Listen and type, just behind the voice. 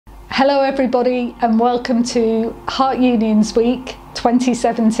Hello everybody and welcome to Heart Unions Week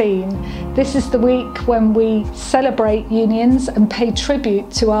 2017. This is the week when we celebrate unions and pay tribute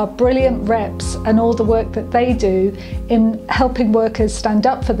to our brilliant reps and all the work that they do in helping workers stand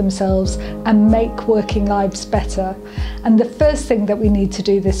up for themselves and make working lives better. And the first thing that we need to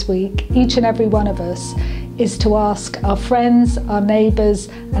do this week, each and every one of us, is to ask our friends, our neighbours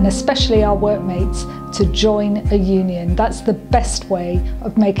and especially our workmates to join a union. That's the best way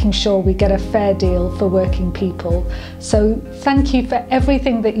of making sure we get a fair deal for working people. So thank you for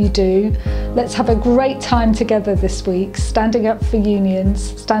everything that you do. Let's have a great time together this week, standing up for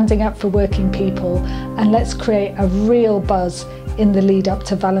unions, standing up for working people, and let's create a real buzz in the lead up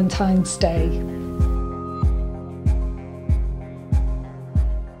to Valentine's Day.